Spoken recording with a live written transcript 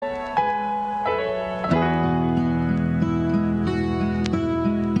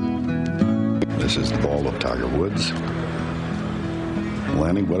This is the ball of Tiger Woods.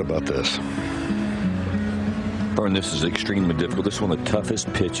 Lanny, what about this? Vern, this is extremely difficult. This is one of the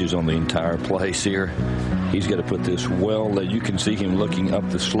toughest pitches on the entire place here. He's got to put this well. You can see him looking up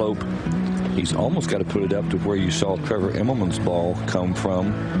the slope. He's almost got to put it up to where you saw Trevor Immelman's ball come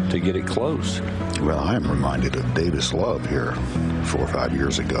from to get it close. Well, I am reminded of Davis Love here 4 or 5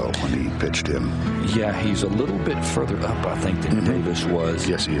 years ago when he pitched him. Yeah, he's a little bit further up, I think, than Davis was.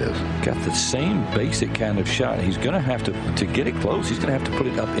 Yes, he is. Got the same basic kind of shot. He's going to have to get it close, he's going to have to put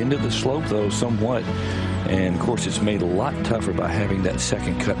it up into the slope, though, somewhat. And, of course, it's made a lot tougher by having that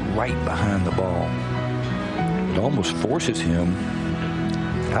second cut right behind the ball. It almost forces him,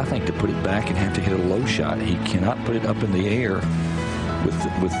 I think, to put it back and have to hit a low shot. He cannot put it up in the air with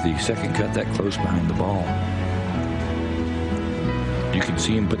the second cut that close behind the ball. You can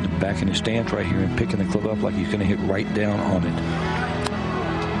see him putting it back in his stance right here and picking the club up like he's going to hit right down on it.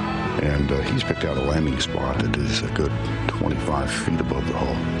 And he's picked out a landing spot that is a good 25 feet above the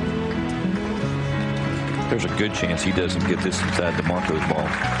hole. There's a good chance he doesn't get this inside the Marco's ball.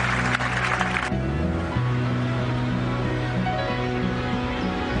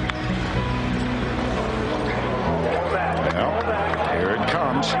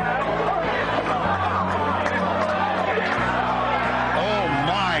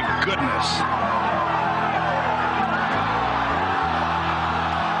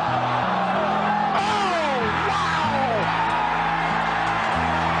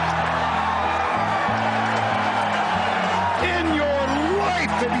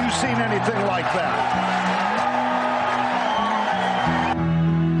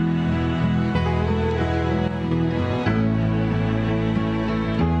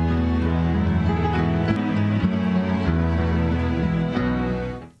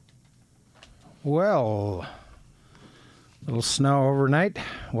 Well, little snow overnight.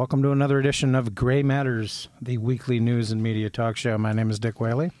 Welcome to another edition of Gray Matters, the weekly news and media talk show. My name is Dick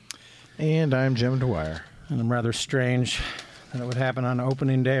Whaley. And I'm Jim Dwyer. And I'm rather strange that it would happen on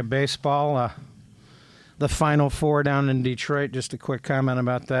opening day of baseball. The Final Four down in Detroit, just a quick comment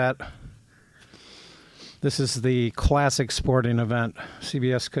about that. This is the classic sporting event.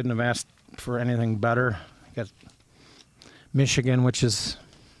 CBS couldn't have asked for anything better. You got Michigan, which is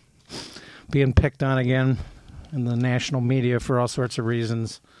being picked on again in the national media for all sorts of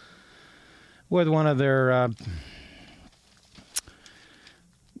reasons, with one of their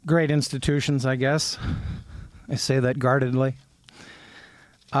great institutions, I guess. I say that guardedly.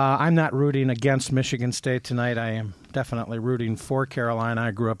 I'm not rooting against Michigan State tonight. I am definitely rooting for Carolina.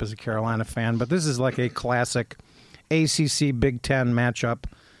 I grew up as a Carolina fan, but this is like a classic ACC Big Ten matchup,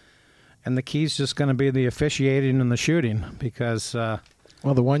 and the key's just going to be the officiating and the shooting because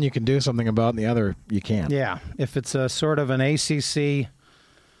well, the one you can do something about, and the other you can't. Yeah. If it's a sort of an ACC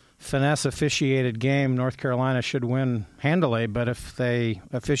finesse-officiated game, North Carolina should win handily. But if they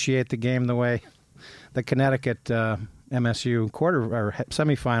officiate the game the way the Connecticut MSU quarter or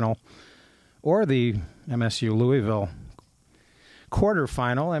semifinal or the MSU Louisville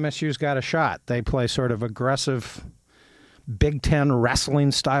quarterfinal, MSU's got a shot. They play sort of aggressive Big Ten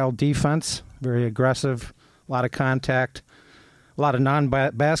wrestling-style defense, very aggressive, a lot of contact. A lot of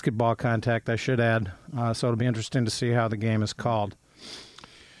non-basketball contact, I should add. So it'll be interesting to see how the game is called.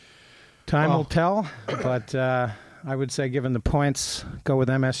 Time will tell, but I would say given the points, go with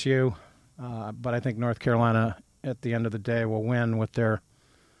MSU. But I think North Carolina, at the end of the day, will win with their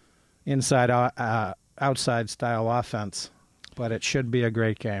outside style offense. But it should be a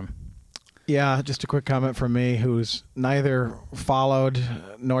great game. Yeah, just a quick comment from me, who's neither followed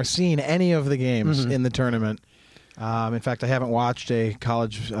nor seen any of the games in the tournament. In fact, I haven't watched a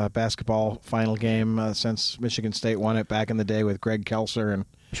college basketball final game since Michigan State won it back in the day with Greg Kelser and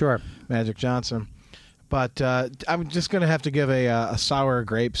Magic Johnson. But I'm just going to have to give a Sour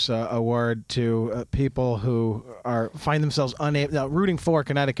Grapes award to people who find themselves unable. Now, rooting for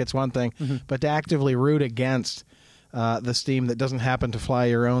Connecticut's one thing, but to actively root against this team that doesn't happen to fly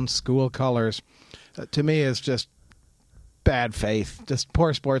your own school colors, to me is just bad faith, just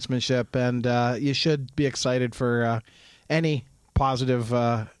poor sportsmanship, and you should be excited for any positive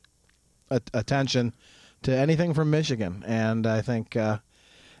attention to anything from Michigan. And I think,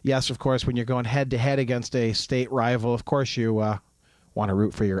 yes, of course, when you're going head-to-head against a state rival, of course you want to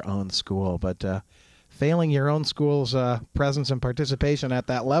root for your own school. But failing your own school's presence and participation at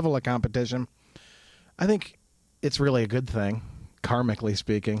that level of competition, I think it's really a good thing, karmically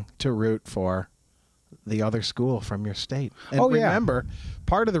speaking, to root for the other school from your state. And remember,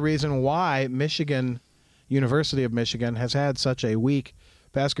 part of the reason why University of Michigan has had such a weak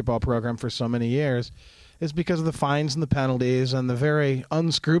basketball program for so many years, is because of the fines and the penalties and the very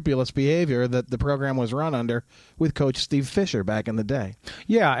unscrupulous behavior that the program was run under with Coach Steve Fisher back in the day.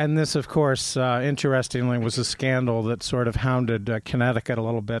 Yeah, and this, of course, interestingly, was a scandal that sort of hounded Connecticut a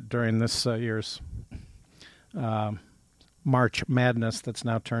little bit during this year's March Madness that's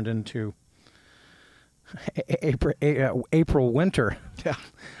now turned into April winter. Yeah.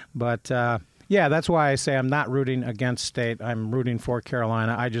 But, yeah, that's why I say I'm not rooting against State. I'm rooting for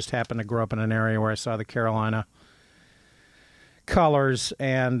Carolina. I just happen to grow up in an area where I saw the Carolina colors.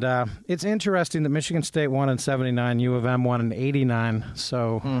 And it's interesting that Michigan State won in 79, U of M won in 89.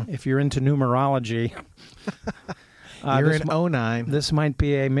 So if you're into numerology, you're in 09. This might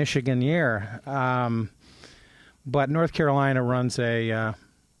be a Michigan year. But North Carolina runs a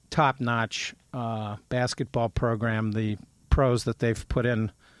top-notch basketball program. The pros that they've put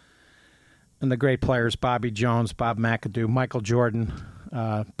in, and the great players, Bobby Jones, Bob McAdoo, Michael Jordan,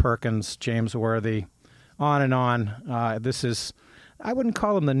 Perkins, James Worthy, on and on. This is, I wouldn't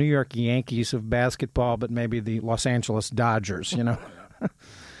call them the New York Yankees of basketball, but maybe the Los Angeles Dodgers, you know.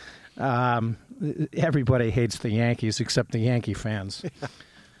 Everybody hates the Yankees except the Yankee fans.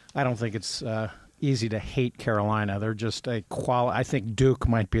 I don't think it's easy to hate Carolina. They're just a I think Duke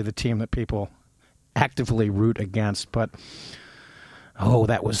might be the team that people actively root against, but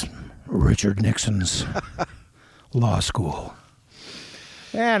that was Richard Nixon's law school.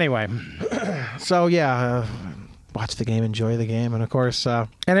 Anyway, so watch the game, enjoy the game, and of course, I'll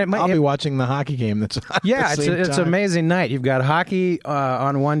be watching the hockey game. That's it's an amazing night. You've got hockey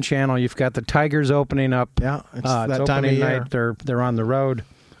on one channel. You've got the Tigers opening up. Yeah, it's that it's time of year. Night. They're on the road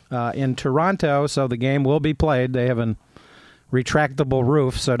in Toronto, so the game will be played. They have a retractable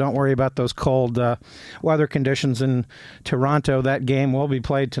roof, so don't worry about those cold weather conditions in Toronto. That game will be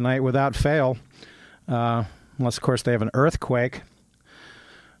played tonight without fail, unless, of course, they have an earthquake.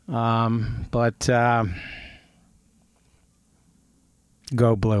 But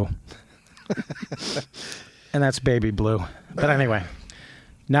go blue. And that's baby blue. But anyway,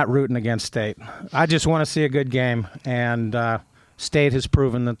 not rooting against State. I just want to see a good game, and State has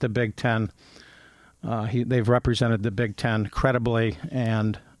proven that the Big Ten, they've represented the Big Ten credibly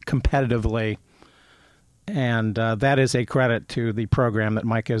and competitively, and that is a credit to the program that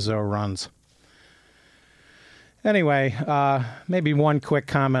Mike Izzo runs. Anyway, maybe one quick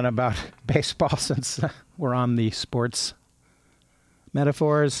comment about baseball since we're on the sports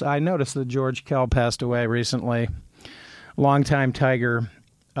metaphors. I noticed that George Kell passed away recently. Longtime Tiger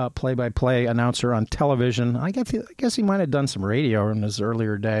play-by-play announcer on television. I guess he might have done some radio in his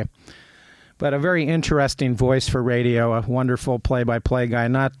earlier day. But a very interesting voice for radio, a wonderful play-by-play guy.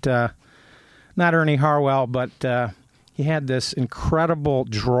 Not Ernie Harwell, but he had this incredible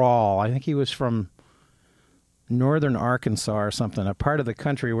drawl. I think he was from northern Arkansas or something, a part of the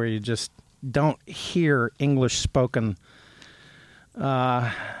country where you just don't hear English spoken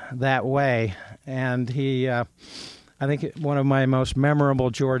that way. And he, I think one of my most memorable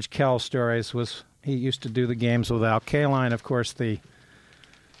George Kell stories was he used to do the games with Al Kaline, of course, the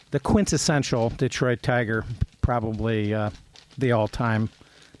quintessential Detroit Tiger, probably the all-time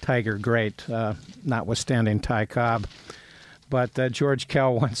Tiger great, notwithstanding Ty Cobb. But George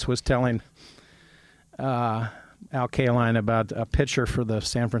Kell once was telling Al Kaline about a pitcher for the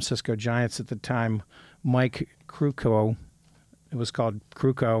San Francisco Giants at the time, Mike Krukow. It was called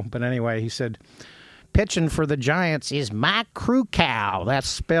Krukow, but anyway, he said, pitching for the Giants is Mike Krukow. That's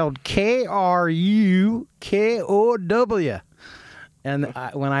spelled Krukow. And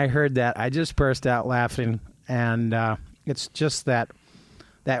when I heard that, I just burst out laughing, and it's just that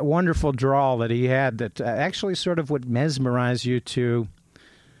wonderful drawl that he had that actually sort of would mesmerize you to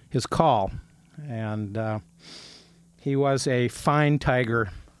his call. And he was a fine Tiger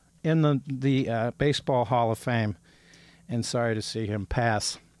in the Baseball Hall of Fame, and sorry to see him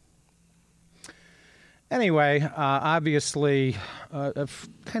pass. Anyway, obviously,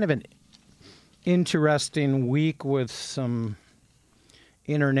 kind of an interesting week with some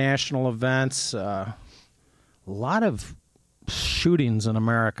international events. A lot of shootings in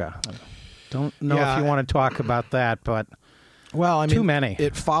America. I don't know if you want to talk about that, but too many.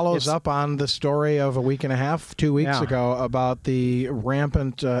 It follows up on the story of a week and a half, 2 weeks ago, about the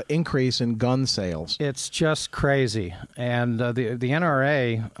rampant increase in gun sales. It's just crazy. And the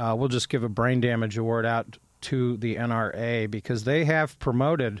NRA, we'll just give a brain damage award out to the NRA because they have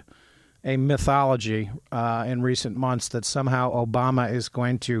promoted a mythology in recent months that somehow Obama is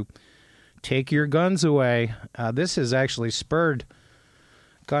going to take your guns away. This has actually spurred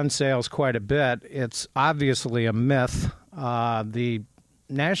gun sales quite a bit. It's obviously a myth. The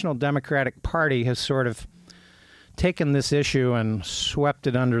National Democratic Party has sort of taken this issue and swept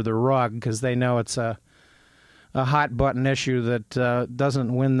it under the rug because they know it's a hot-button issue that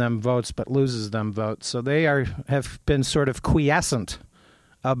doesn't win them votes but loses them votes. So they have been sort of quiescent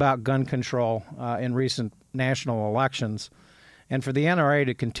about gun control in recent national elections. And for the NRA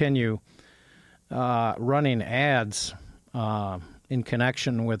to continue running ads in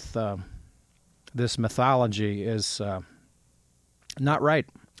connection with this mythology is not right.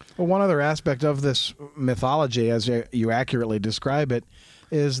 Well, one other aspect of this mythology, as you accurately describe it,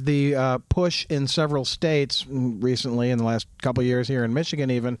 is the push in several states recently, in the last couple of years here in Michigan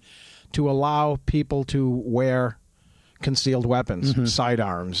even, to allow people to wear concealed weapons,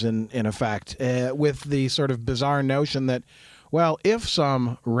 sidearms, in effect, with the sort of bizarre notion that, well, if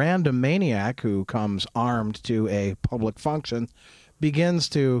some random maniac who comes armed to a public function begins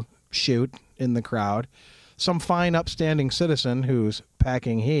to shoot in the crowd, some fine, upstanding citizen who's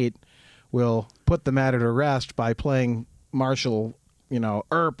packing heat will put the matter to rest by playing Marshal,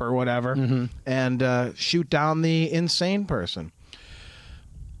 Earp or whatever, and shoot down the insane person.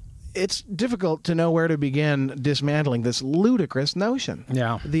 It's difficult to know where to begin dismantling this ludicrous notion.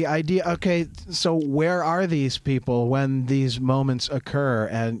 Yeah. The idea, okay, so where are these people when these moments occur?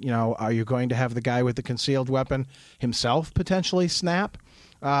 And, are you going to have the guy with the concealed weapon himself potentially snap?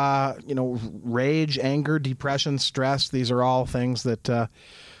 Rage, anger, depression, stress, these are all things that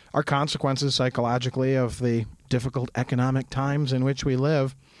are consequences psychologically of the difficult economic times in which we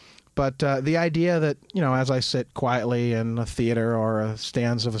live. But the idea that, as I sit quietly in a theater or a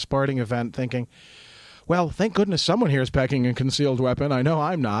stands of a sporting event thinking, well, thank goodness someone here is packing a concealed weapon. I know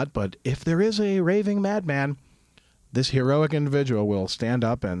I'm not, but if there is a raving madman, this heroic individual will stand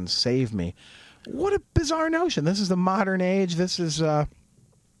up and save me. What a bizarre notion. This is the modern age. This is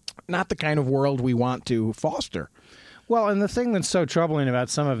not the kind of world we want to foster. Well, and the thing that's so troubling about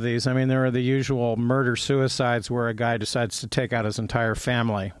some of these, there are the usual murder-suicides where a guy decides to take out his entire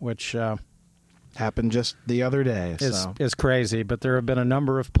family, which happened just the other day. Is crazy. But there have been a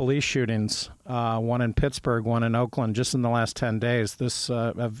number of police shootings, one in Pittsburgh, one in Oakland, just in the last 10 days. This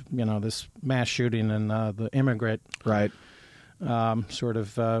mass shooting in the immigrant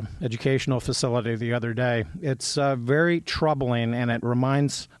educational facility the other day. It's very troubling, and it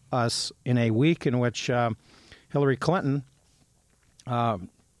reminds us in a week in which Hillary Clinton, for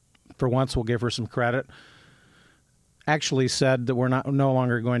once we'll give her some credit, actually said that we're no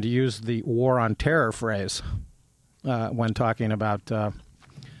longer going to use the war on terror phrase when talking about,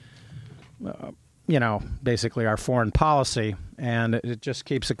 basically our foreign policy. And it just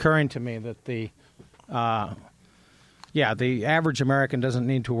keeps occurring to me that the average American doesn't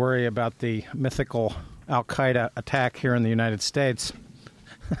need to worry about the mythical Al-Qaeda attack here in the United States,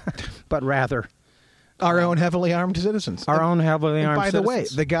 but rather our own heavily armed citizens. By the way,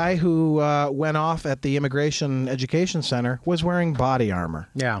 the guy who went off at the Immigration Education Center was wearing body armor.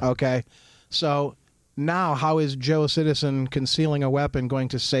 Yeah. Okay. So now how is Joe Citizen concealing a weapon going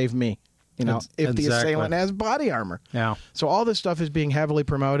to save me? If the assailant has body armor. Yeah. So all this stuff is being heavily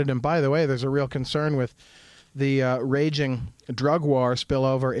promoted. And by the way, there's a real concern with the raging drug war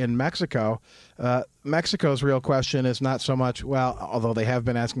spillover in Mexico. Mexico's real question is not so much, well, although they have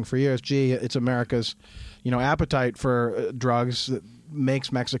been asking for years, it's America's, appetite for drugs that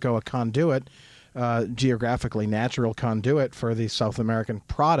makes Mexico a conduit, geographically natural conduit for the South American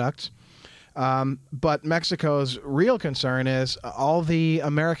products. But Mexico's real concern is all the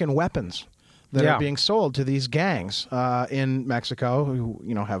American weapons that are being sold to these gangs in Mexico who,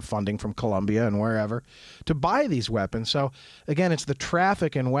 have funding from Colombia and wherever to buy these weapons. So, again, it's the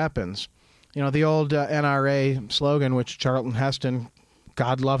traffic in weapons. The old NRA slogan, which Charlton Heston,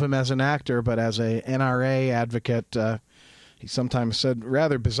 God love him as an actor, but as a NRA advocate, he sometimes said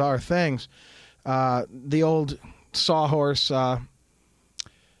rather bizarre things. The old sawhorse,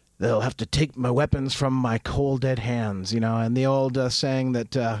 they'll have to take my weapons from my cold, dead hands, and the old saying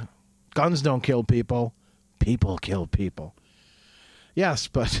that guns don't kill people, people kill people. Yes,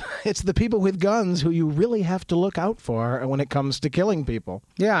 but it's the people with guns who you really have to look out for when it comes to killing people.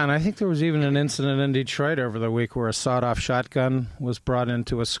 Yeah, and I think there was even an incident in Detroit over the week where a sawed-off shotgun was brought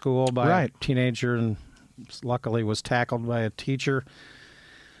into a school by a teenager and luckily was tackled by a teacher.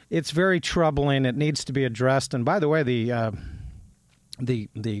 It's very troubling. It needs to be addressed. And by the way, the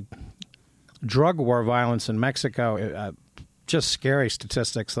drug war violence in Mexico, just scary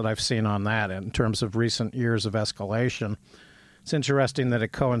statistics that I've seen on that in terms of recent years of escalation. It's interesting that it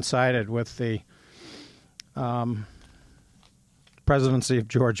coincided with the presidency of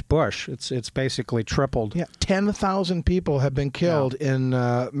George Bush. It's basically tripled. Yeah, 10,000 people have been killed in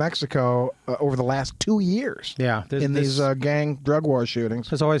Mexico over the last 2 years. Yeah, these gang drug war shootings.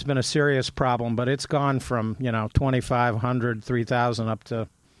 Has always been a serious problem, but it's gone from 2,500, 3,000 up to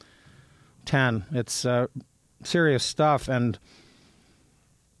 10. It's serious stuff, and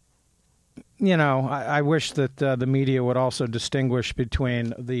I wish that the media would also distinguish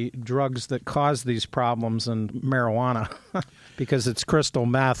between the drugs that cause these problems and marijuana, because it's crystal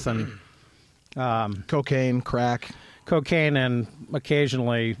meth and cocaine, crack. Cocaine, and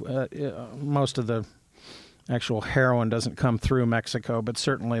occasionally most of the actual heroin doesn't come through Mexico, but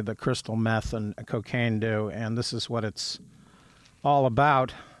certainly the crystal meth and cocaine do, and this is what it's all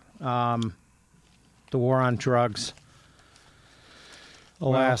about, the war on drugs.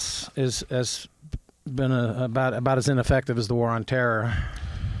 Alas, has been about as ineffective as the war on terror.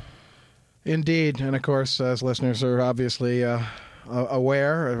 Indeed, and of course, as listeners are obviously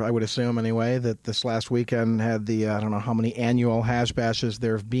aware, I would assume anyway, that this last weekend had the I don't know how many annual hash bashes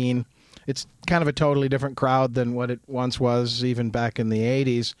there have been. It's kind of a totally different crowd than what it once was, even back in the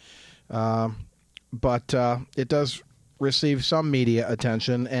 80s. But it does receive some media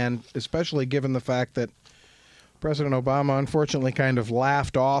attention, and especially given the fact that President Obama unfortunately kind of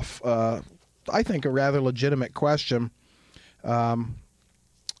laughed off, I think, a rather legitimate question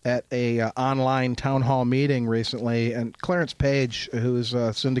at a online town hall meeting recently. And Clarence Page, who's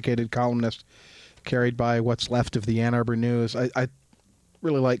a syndicated columnist carried by what's left of the Ann Arbor News, I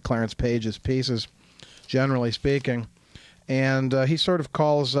really like Clarence Page's pieces, generally speaking. And he sort of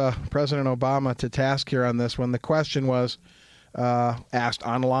calls President Obama to task here on this when the question was asked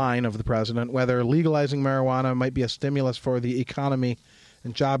online of the president whether legalizing marijuana might be a stimulus for the economy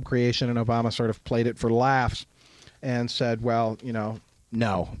and job creation, and Obama sort of played it for laughs and said, well,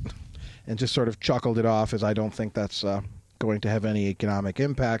 no, and just sort of chuckled it off as I don't think that's going to have any economic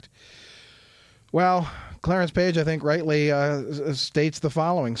impact. Well, Clarence Page, I think, rightly states the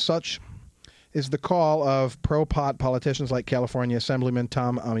following: such is the call of pro-pot politicians like California Assemblyman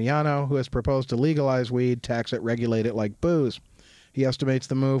Tom Ammiano, who has proposed to legalize weed, tax it, regulate it like booze. He estimates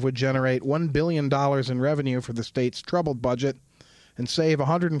the move would generate $1 billion in revenue for the state's troubled budget and save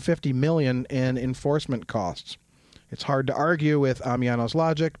 $150 million in enforcement costs. It's hard to argue with Ammiano's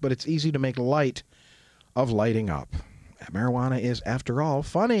logic, but it's easy to make light of lighting up. Marijuana is, after all,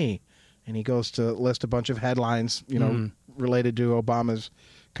 funny. And he goes to list a bunch of headlines, related to Obama's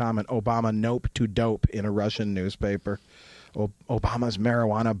comment, Obama nope to dope, in a Russian newspaper, Obama's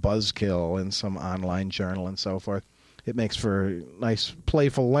marijuana buzzkill in some online journal, and so forth. It makes for nice,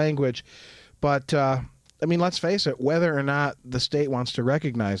 playful language. But, let's face it, whether or not the state wants to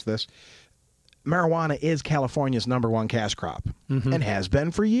recognize this, marijuana is California's number one cash crop and has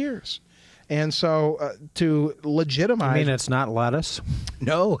been for years. And so to legitimize... You mean it's not lettuce?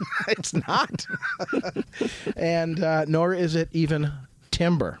 No, it's not. And nor is it even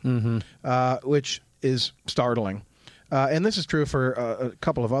timber, which is startling. And this is true for a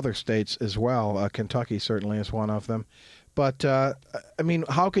couple of other states as well. Kentucky certainly is one of them. But,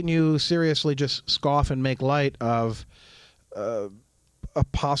 how can you seriously just scoff and make light of a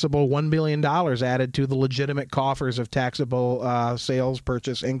possible $1 billion added to the legitimate coffers of taxable sales,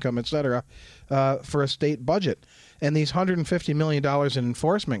 purchase, income, etc., for a state budget? And these $150 million in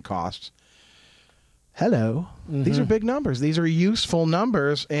enforcement costs, these are big numbers. These are useful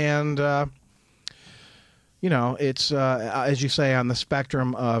numbers, and... it's, as you say, on the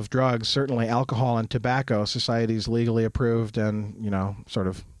spectrum of drugs, certainly alcohol and tobacco, society's legally approved and, sort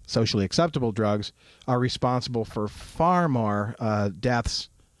of socially acceptable drugs, are responsible for far more deaths,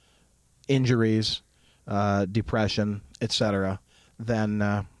 injuries, depression, etc., than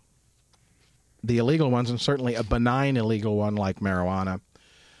the illegal ones, and certainly a benign illegal one like marijuana.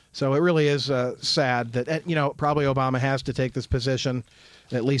 So it really is sad that, probably Obama has to take this position,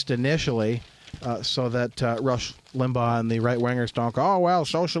 at least initially, so that Rush Limbaugh and the right-wingers don't go, oh, well,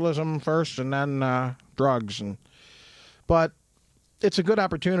 socialism first and then drugs. But it's a good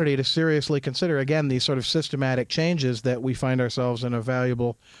opportunity to seriously consider, again, these sort of systematic changes that we find ourselves in a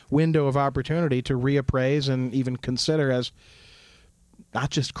valuable window of opportunity to reappraise and even consider as not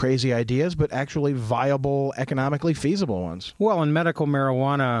just crazy ideas, but actually viable, economically feasible ones. Well, in medical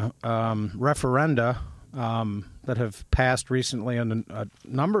marijuana referenda that have passed recently in a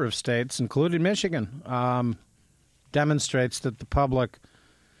number of states, including Michigan, demonstrates that the public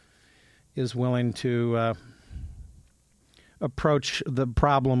is willing to approach the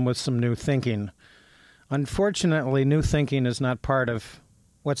problem with some new thinking. Unfortunately, new thinking is not part of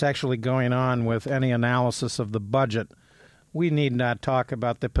what's actually going on with any analysis of the budget. We need not talk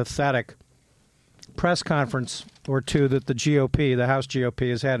about the pathetic press conference or two that the GOP, the House GOP,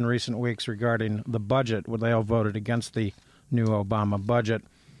 has had in recent weeks regarding the budget, where they all voted against the new Obama budget.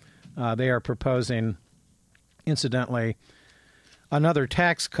 They are proposing, incidentally, another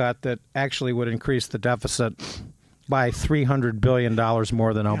tax cut that actually would increase the deficit by $300 billion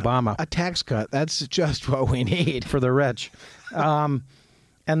more than Obama. A tax cut. That's just what we need. For the rich. And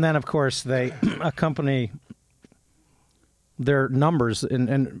then, of course, they accompany their numbers.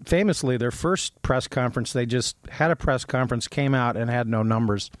 And famously, their first press conference, they just had a press conference, came out, and had no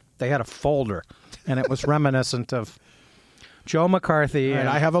numbers. They had a folder, and it was reminiscent of Joe McCarthy. And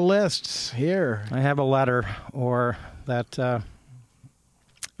I have a list here. I have a letter, or that a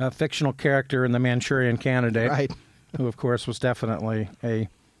fictional character in The Manchurian Candidate, Right. who, of course, was definitely a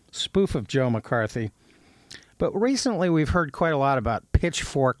spoof of Joe McCarthy. But recently we've heard quite a lot about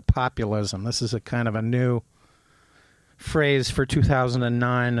pitchfork populism. This is a kind of a new phrase for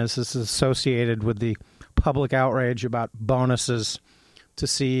 2009, as this is associated with the public outrage about bonuses to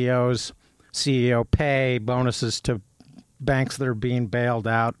CEOs, CEO pay, bonuses to banks that are being bailed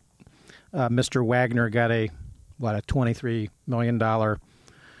out. Mr. Wagner got a $23 million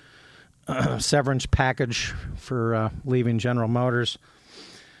severance package for leaving General Motors.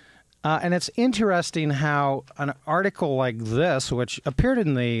 And it's interesting how an article like this, which appeared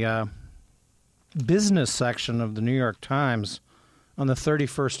in the business section of the New York Times on the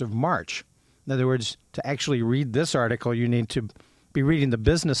 31st of March. In other words, to actually read this article, you need to be reading the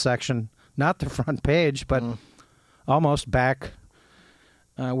business section, not the front page, but almost back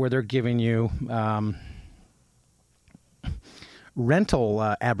where they're giving you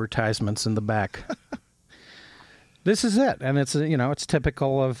rental advertisements in the back. This is it, and it's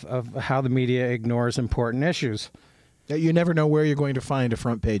typical of how the media ignores important issues. You never know where you're going to find a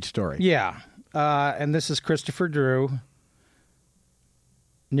front page story. Yeah, and this is Christopher Drew.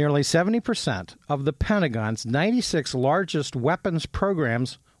 Nearly 70% of the Pentagon's 96 largest weapons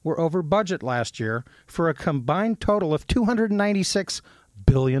programs were over budget last year for a combined total of $296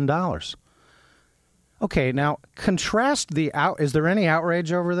 billion. Okay, now contrast is there any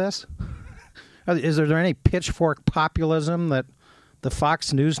outrage over this? Is there any pitchfork populism that the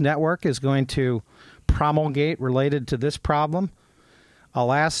Fox News network is going to promulgate related to this problem?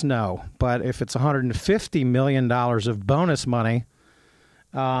 Alas, no. But if it's $150 million of bonus money,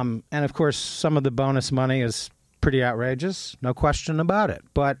 and of course some of the bonus money is pretty outrageous, no question about it.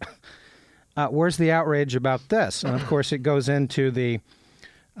 But where's the outrage about this? And of course it goes into the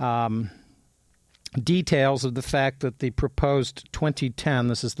details of the fact that the proposed 2010,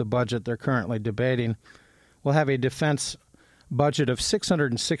 this is the budget they're currently debating, will have a defense budget of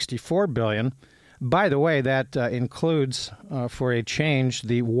 $664 billion. By the way, that includes, for a change,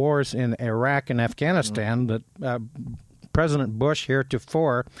 the wars in Iraq and Afghanistan that President Bush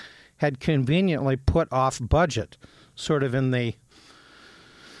heretofore had conveniently put off budget, sort of in the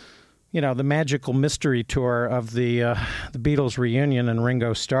the magical mystery tour of the Beatles reunion and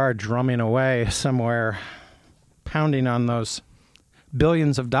Ringo Starr drumming away somewhere, pounding on those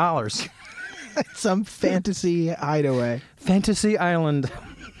billions of dollars. Some fantasy hideaway. Fantasy Island.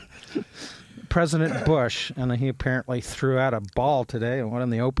 President Bush, and he apparently threw out a ball today in one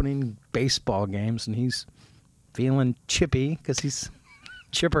of the opening baseball games, and he's feeling chipper because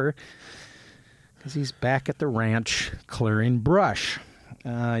he's back at the ranch clearing brush.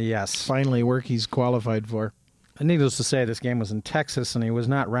 Yes. Finally, work he's qualified for. And needless to say, this game was in Texas, and he was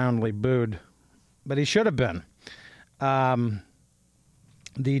not roundly booed, but he should have been. The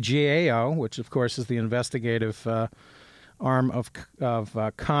GAO, which of course is the investigative arm of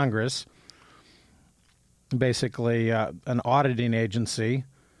Congress, basically an auditing agency,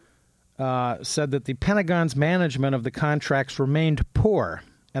 said that the Pentagon's management of the contracts remained poor,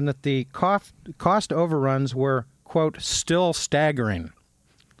 and that the cost overruns were, quote, still staggering.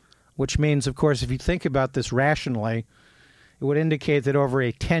 Which means, of course, if you think about this rationally, it would indicate that over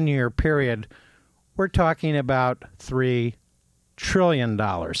a 10-year period, we're talking about $3 trillion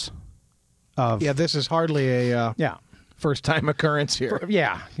of... Yeah, this is hardly a first-time occurrence here.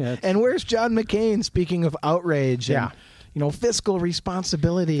 Yeah. And where's John McCain, speaking of outrage and fiscal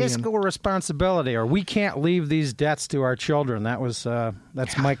responsibility? Fiscal responsibility, or we can't leave these debts to our children.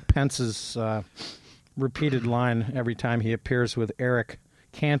 That's Mike Pence's repeated line every time he appears with Eric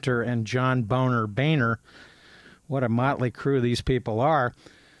Cantor and John Boehner. What a motley crew these people are.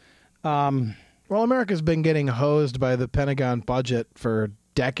 Well, America's been getting hosed by the Pentagon budget for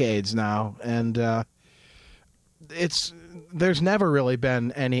decades now, and there's never really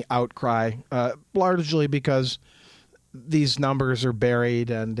been any outcry, largely because these numbers are buried,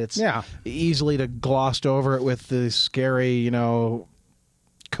 and it's easily to glossed over it with the scary,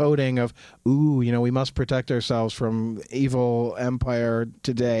 coding of, we must protect ourselves from evil empire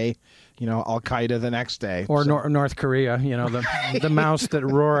today, Al Qaeda the next day, or North Korea. The mouse that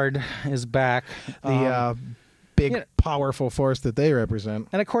roared is back. The big, powerful force that they represent.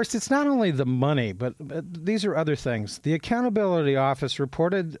 And of course, it's not only the money, but these are other things. The Accountability Office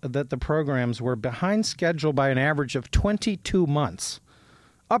reported that the programs were behind schedule by an average of 22 months,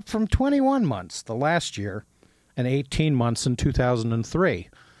 up from 21 months the last year and 18 months in 2003.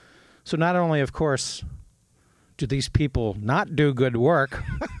 So not only, of course, do these people not do good work,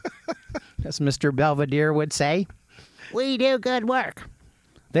 as Mr. Belvedere would say, we do good work.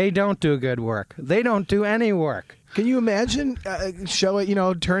 They don't do good work. They don't do any work. Can you imagine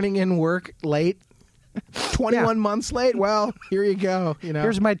turning in work late? 21 months late? Well, here you go.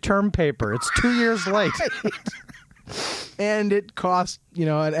 Here's my term paper. It's 2 years late. And it cost,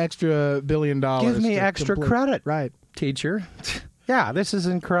 an extra $1 billion. Give me extra credit. Right. Teacher. Yeah, this is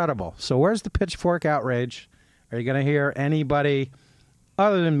incredible. So where's the pitchfork outrage? Are you going to hear anybody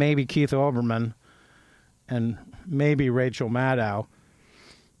other than maybe Keith Olbermann and maybe Rachel Maddow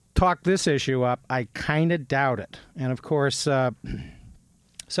talk this issue up? I kind of doubt it. And, of course,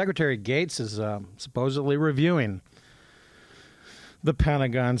 Secretary Gates is supposedly reviewing the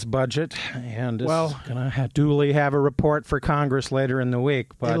Pentagon's budget and is going to duly have a report for Congress later in the week.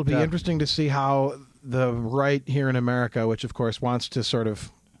 But it'll be interesting to see how the right here in America, which, of course, wants to sort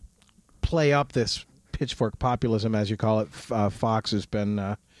of play up this pitchfork populism, as you call it, Fox has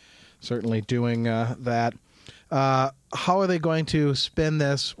been certainly doing that. How are they going to spin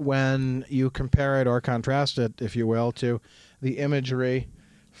this when you compare it or contrast it, if you will, to the imagery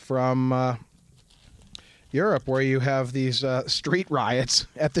from Europe, where you have these street riots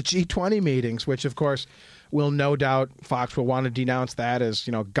at the G20 meetings, which, of course, will no doubt Fox will want to denounce that as,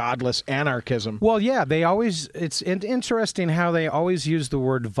 godless anarchism. Well, yeah, it's interesting how they always use the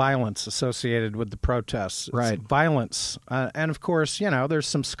word violence associated with the protests. Right. It's violence. And, of course, there's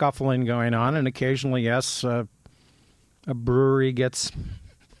some scuffling going on, and occasionally, yes, a brewery gets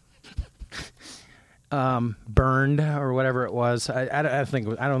burned or whatever it was. I don't think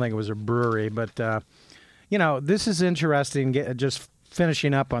it was a brewery, but this is interesting. Just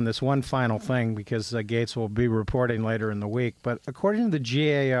finishing up on this one final thing, because Gates will be reporting later in the week. But according to the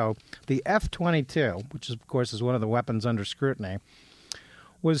GAO, the F-22, which of course is one of the weapons under scrutiny,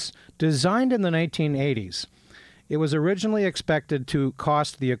 was designed in the 1980s. It was originally expected to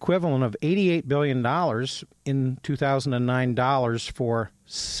cost the equivalent of $88 billion in 2009 dollars for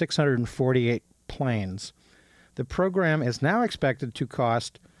 648 planes. The program is now expected to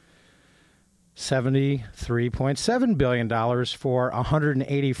cost $73.7 billion for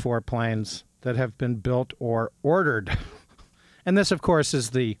 184 planes that have been built or ordered. And this, of course,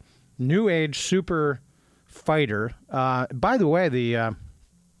 is the new age super fighter. By the way, the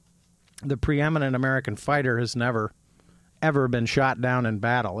preeminent American fighter has never, ever been shot down in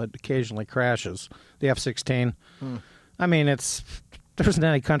battle. It occasionally crashes. The F-16. I mean, there isn't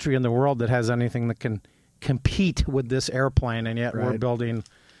any country in the world that has anything that can compete with this airplane, and yet we're building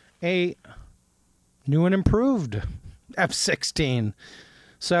a new and improved F-16.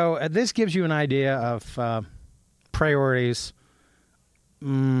 So this gives you an idea of priorities,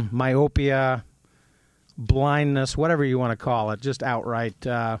 myopia, blindness, whatever you want to call it, just outright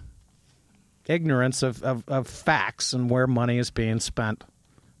ignorance of facts and where money is being spent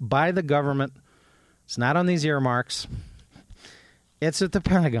by the government. It's not on these earmarks. It's at the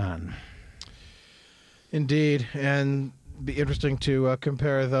Pentagon. Indeed, and be interesting to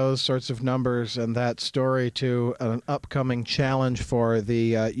compare those sorts of numbers and that story to an upcoming challenge for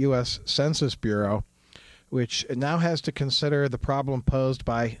the U.S. Census Bureau, which now has to consider the problem posed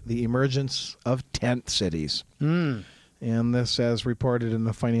by the emergence of tent cities. And this, as reported in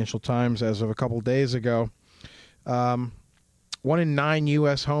the Financial Times as of a couple days ago, 1 in 9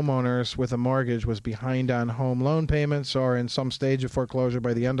 U.S. homeowners with a mortgage was behind on home loan payments or in some stage of foreclosure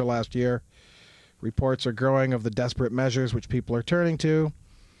by the end of last year. Reports are growing of the desperate measures which people are turning to.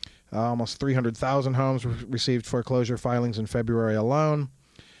 Almost 300,000 homes received foreclosure filings in February alone.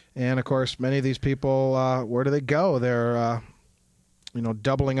 And, of course, many of these people, where do they go? They're,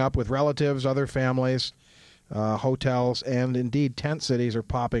 doubling up with relatives, other families, hotels, and, indeed, tent cities are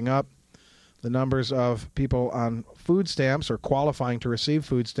popping up. The numbers of people on food stamps or qualifying to receive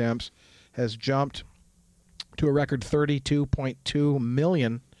food stamps has jumped to a record 32.2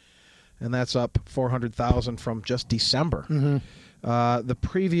 million, and that's up 400,000 from just December. The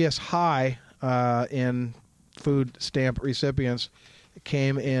previous high in food stamp recipients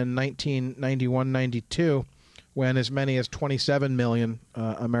came in 1991-92, when as many as 27 million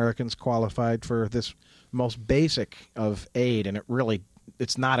Americans qualified for this most basic of aid, and it really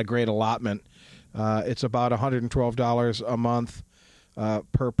it's not a great allotment. It's about $112 a month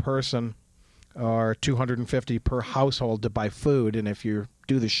per person, or $250 per household to buy food. And if you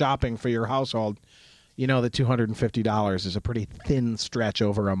do the shopping for your household, you know that $250 is a pretty thin stretch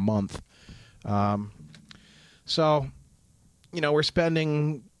over a month. So, we're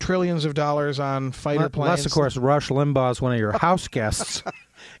spending trillions of dollars on fighter planes. Unless, of course, Rush Limbaugh is one of your house guests.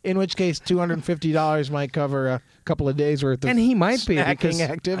 In which case, $250 might cover a couple of days worth of and he might be snacking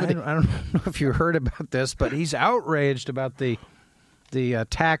activity. I don't know if you heard about this, but he's outraged about the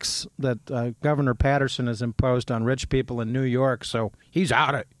tax that Governor Patterson has imposed on rich people in New York. So he's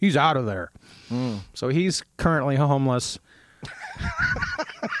out of there. So he's currently homeless.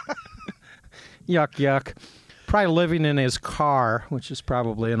 Yuck, yuck. Probably living in his car, which is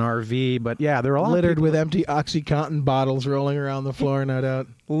probably an RV. But yeah, there are a lot littered of with empty OxyContin bottles rolling around the floor, no doubt.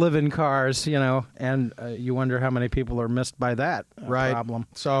 Live in cars, and you wonder how many people are missed by that problem.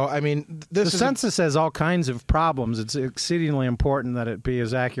 So, I mean, the census has all kinds of problems. It's exceedingly important that it be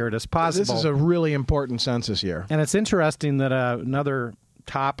as accurate as possible. This is a really important census year. And it's interesting that another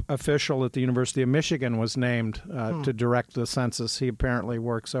top official at the University of Michigan was named to direct the census. He apparently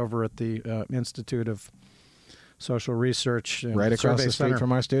works over at the Institute of Social Research. Right across the street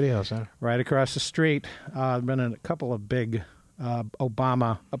from our studios. Huh? Right across the street. I've been in a couple of big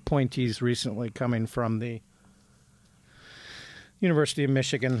Obama appointees recently coming from the University of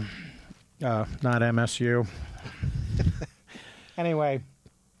Michigan, not MSU. Anyway.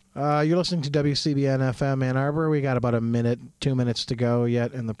 You're listening to WCBN FM Ann Arbor. We got about 2 minutes to go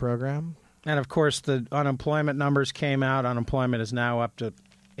yet in the program. And, of course, the unemployment numbers came out. Unemployment is now up to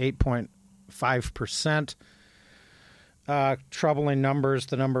 8.5%. Troubling numbers.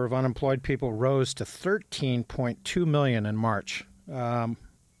 The number of unemployed people rose to 13.2 million in March.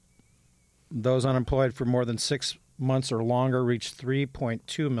 Those unemployed for more than 6 months or longer reached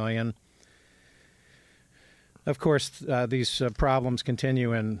 3.2 million. Of course, these problems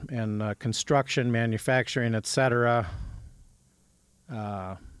continue in construction, manufacturing, etc.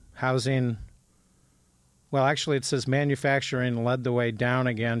 Housing. Well, actually, it says manufacturing led the way down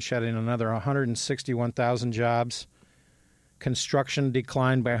again, shedding another 161,000 jobs. Construction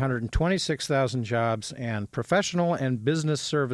declined by 126,000 jobs, and professional and business services